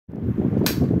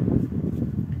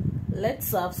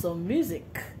let's have some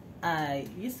music. I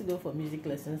used to go for music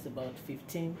lessons about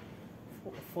 14,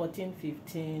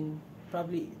 15,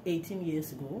 probably 18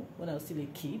 years ago when I was still a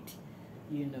kid,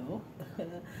 you know.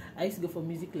 I used to go for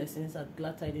music lessons at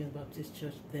Glad Tidings Baptist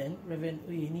Church then. Reverend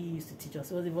Uyeni used to teach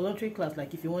us. It was a voluntary class,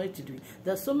 like if you wanted to do it.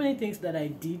 There's so many things that I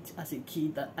did as a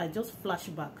kid that I just flash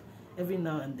back every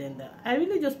now and then. That I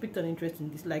really just picked an interest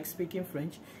in this, like speaking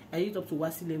French. I used up to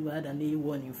WASI level, and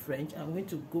A1 in French. I'm going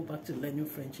to go back to learning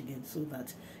French again so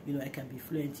that, you know, I can be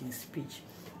fluent in speech.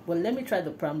 But let me try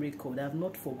the primary chord. I have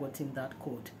not forgotten that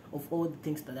chord of all the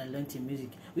things that I learned in music.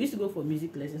 We used to go for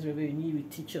music lessons where we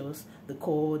would teach us the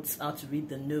chords, how to read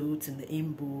the notes in the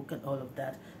hymn book and all of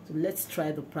that. So let's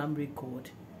try the primary chord.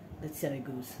 Let's see how it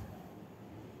goes.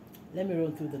 Let me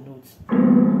run through the notes.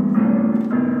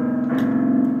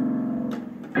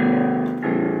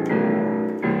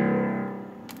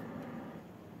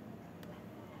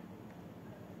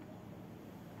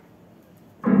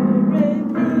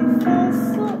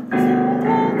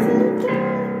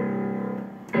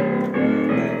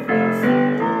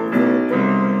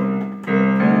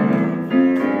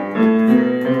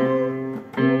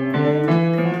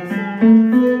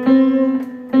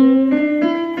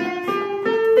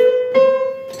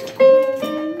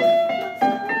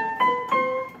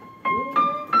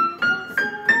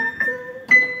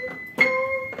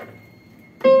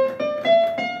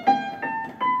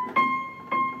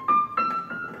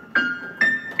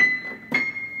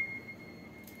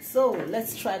 So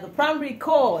let's try the primary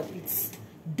chord. It's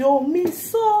Do, Mi,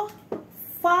 So,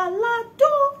 Fa, La,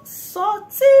 Do, So,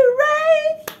 Ti,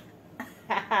 Re.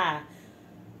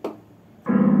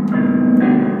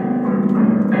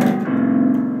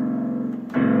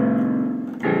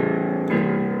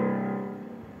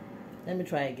 Let me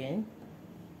try again.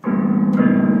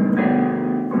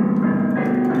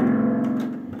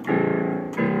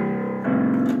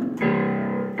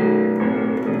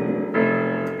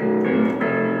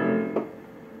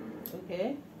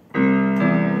 Okay.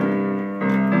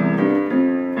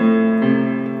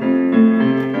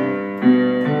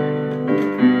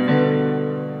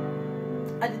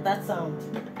 How did that sound?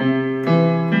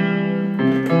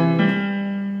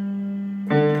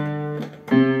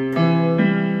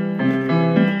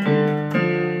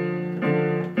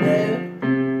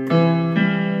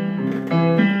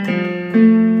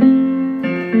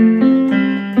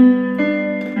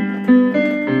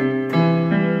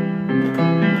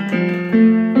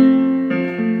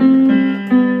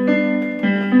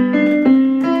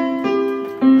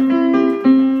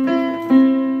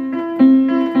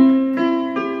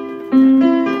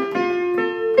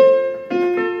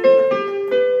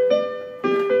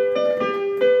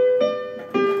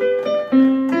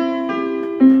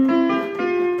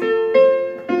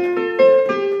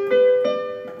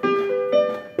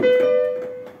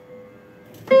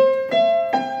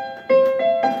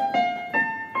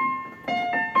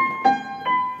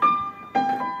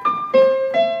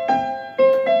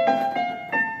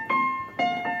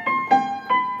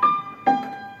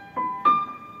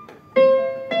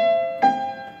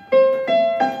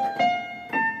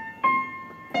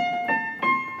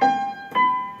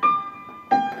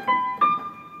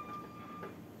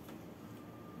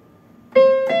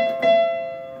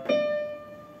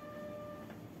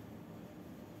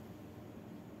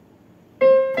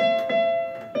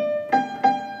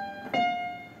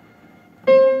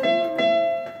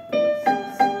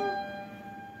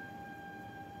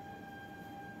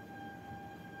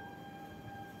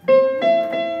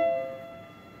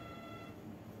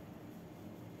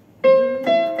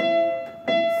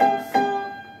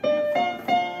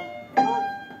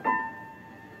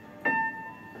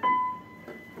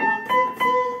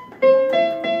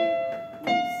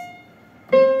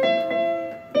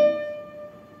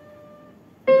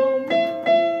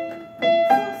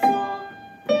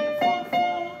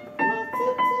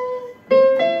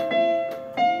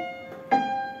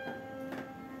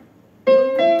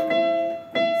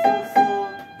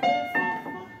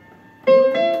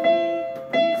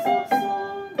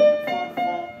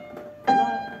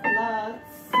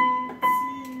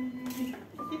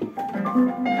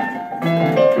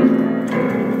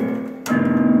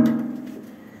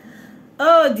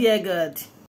 Oh dear God.